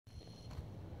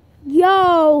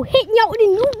Yo, hitting out with a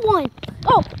new one.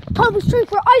 Oh, Coby stream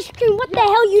for ice cream. What the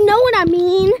hell? You know what I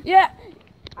mean? Yeah.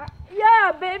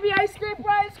 Yeah, baby, ice cream for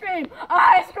ice cream.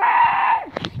 Ice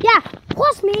cream! Yeah,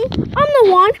 plus me. I'm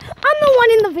the one. I'm the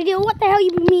one in the video. What the hell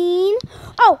you mean?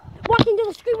 Oh, walking to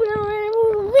the street with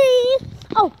me.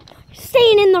 Oh,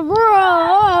 staying in the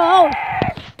road.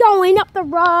 Going up the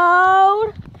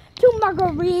road to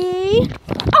Marguerite.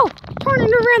 Oh,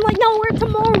 turning around like nowhere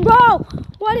tomorrow.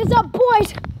 What is up,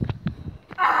 boys?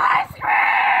 Ice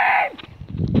cream!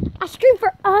 Ice cream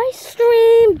for ice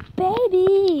cream,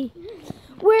 baby.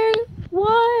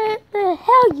 What the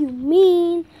hell you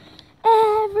mean?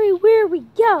 Everywhere we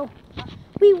go,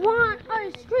 we want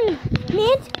ice cream.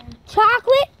 Mint,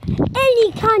 chocolate,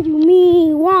 any kind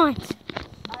you want.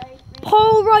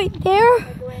 Hole right there.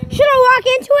 Should I walk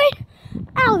into it?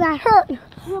 Ow, that hurt.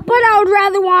 But I would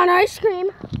rather want ice cream.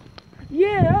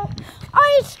 Yeah.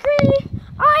 Ice cream,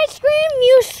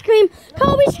 you scream.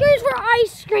 Coby screams for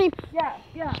ice cream.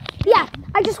 Yeah,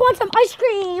 I just want some ice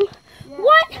cream. Yeah.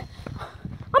 What?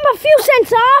 I'm a few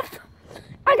cents off.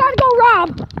 I gotta go rob.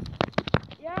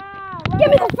 Yeah. Give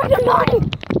me the freaking money.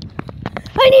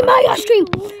 I need my ice cream.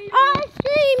 Ice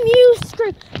cream, you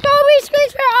scream. Coby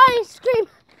screams for ice cream.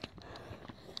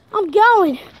 I'm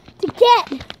going to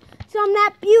get some of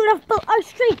that beautiful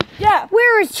ice cream. Yeah.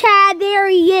 Where is Chad? There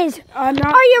he is. I'm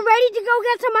not. Are you ready to go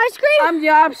get some ice cream? I'm the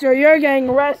officer. You're getting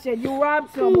arrested. You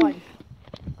robbed someone.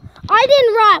 I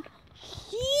didn't rob.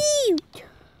 Shoot.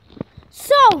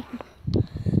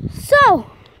 So,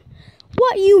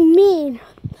 what you mean?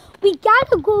 We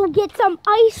gotta go get some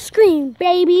ice cream,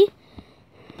 baby.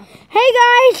 Hey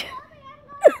guys.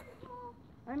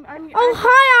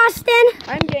 Hi Austin.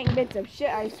 I'm getting bits of shit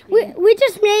ice cream. We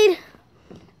just made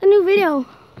a new video.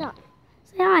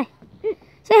 Say hi.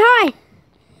 Say hi.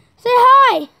 Say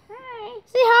hi. Hi.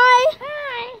 Say hi.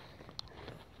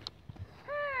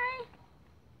 Hi.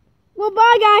 Well,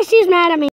 bye guys. She's mad at me.